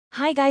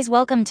Hi guys,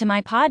 welcome to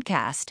my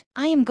podcast.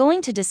 I am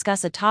going to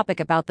discuss a topic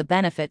about the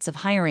benefits of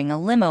hiring a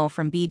limo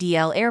from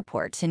BDL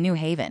Airport to New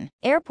Haven.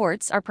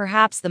 Airports are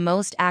perhaps the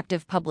most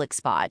active public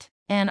spot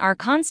and are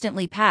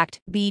constantly packed.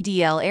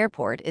 BDL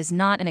Airport is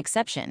not an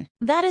exception.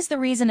 That is the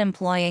reason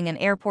employing an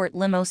airport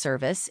limo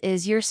service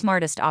is your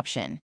smartest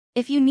option.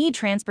 If you need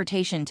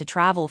transportation to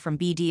travel from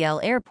BDL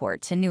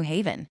Airport to New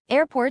Haven,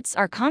 airports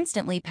are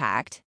constantly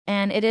packed,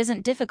 and it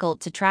isn't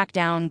difficult to track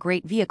down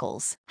great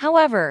vehicles.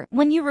 However,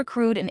 when you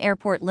recruit an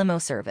airport limo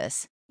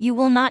service, you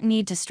will not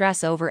need to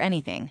stress over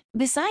anything.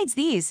 Besides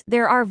these,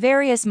 there are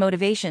various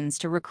motivations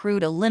to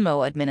recruit a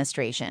limo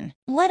administration.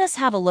 Let us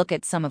have a look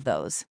at some of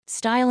those.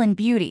 Style and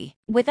beauty.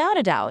 Without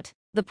a doubt,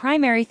 the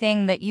primary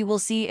thing that you will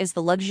see is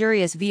the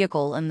luxurious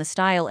vehicle and the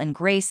style and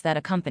grace that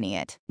accompany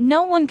it.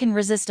 No one can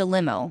resist a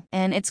limo,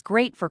 and it's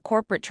great for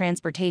corporate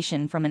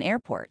transportation from an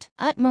airport.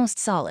 Utmost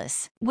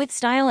solace. With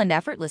style and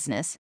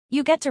effortlessness,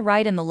 you get to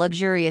ride in the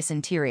luxurious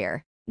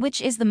interior, which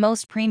is the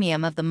most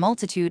premium of the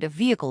multitude of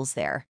vehicles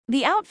there.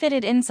 The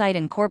outfitted inside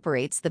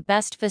incorporates the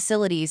best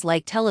facilities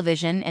like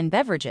television and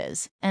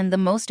beverages, and the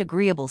most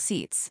agreeable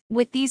seats.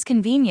 With these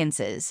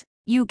conveniences,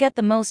 you get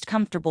the most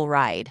comfortable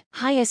ride.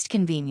 Highest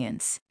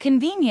convenience.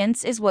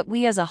 Convenience is what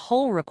we as a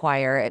whole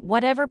require at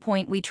whatever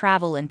point we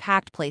travel in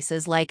packed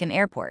places like an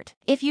airport.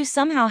 If you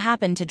somehow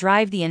happen to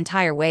drive the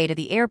entire way to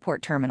the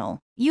airport terminal,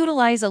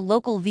 utilize a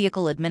local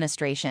vehicle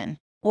administration,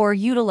 or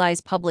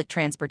utilize public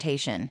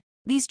transportation,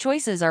 these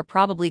choices are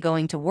probably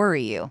going to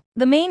worry you.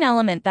 The main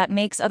element that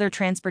makes other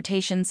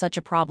transportation such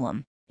a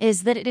problem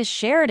is that it is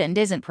shared and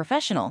isn't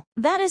professional.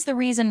 That is the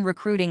reason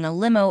recruiting a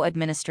limo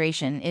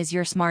administration is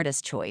your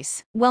smartest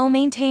choice.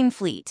 Well-maintained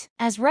fleet.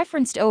 As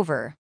referenced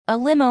over, a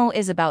limo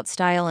is about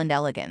style and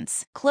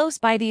elegance. Close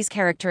by these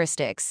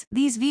characteristics,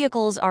 these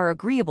vehicles are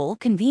agreeable,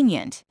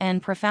 convenient,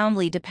 and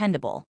profoundly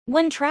dependable.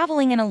 When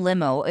traveling in a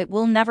limo, it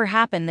will never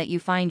happen that you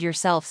find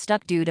yourself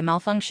stuck due to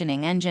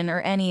malfunctioning engine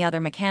or any other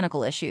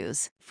mechanical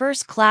issues.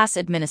 First-class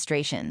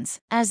administrations.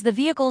 As the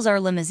vehicles are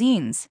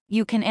limousines,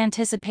 you can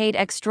anticipate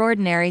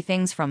extraordinary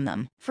things from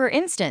them. For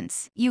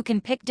instance, you can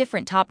pick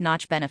different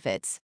top-notch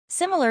benefits,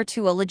 similar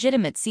to a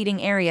legitimate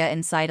seating area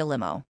inside a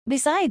limo.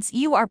 Besides,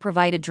 you are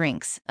provided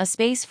drinks, a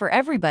space for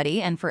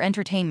everybody, and for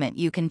entertainment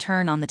you can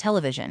turn on the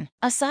television.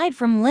 Aside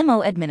from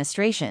limo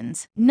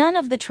administrations, none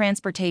of the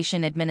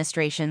transportation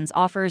administrations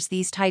offers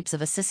these types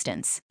of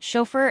assistance.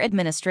 Chauffeur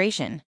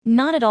administration.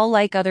 Not at all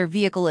like other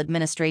vehicle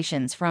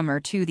administrations from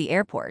or to the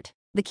airport.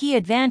 The key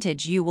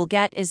advantage you will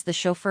get is the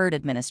chauffeured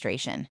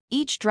administration.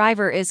 Each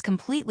driver is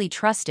completely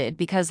trusted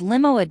because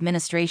limo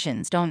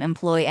administrations don't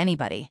employ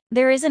anybody.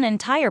 There is an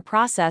entire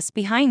process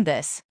behind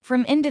this,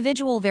 from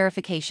individual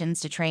verifications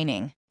to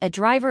training. A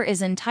driver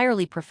is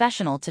entirely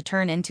professional to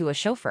turn into a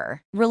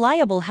chauffeur.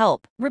 Reliable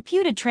help.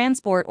 Reputed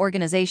transport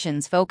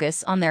organizations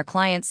focus on their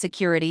clients'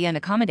 security and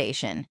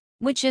accommodation,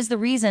 which is the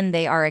reason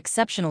they are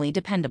exceptionally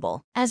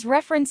dependable. As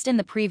referenced in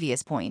the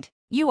previous point,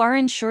 you are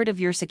ensured of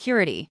your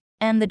security,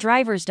 and the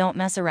drivers don't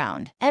mess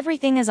around.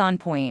 Everything is on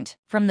point,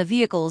 from the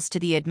vehicles to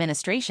the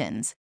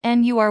administrations,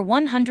 and you are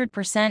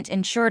 100%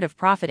 ensured of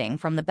profiting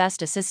from the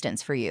best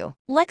assistance for you.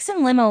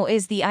 Lexan Limo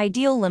is the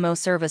ideal limo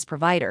service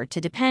provider to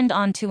depend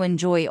on to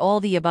enjoy all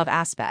the above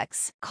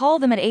aspects. Call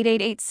them at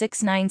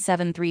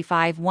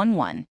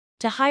 888-697-3511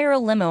 to hire a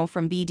limo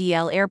from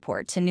BDL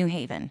Airport to New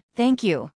Haven. Thank you.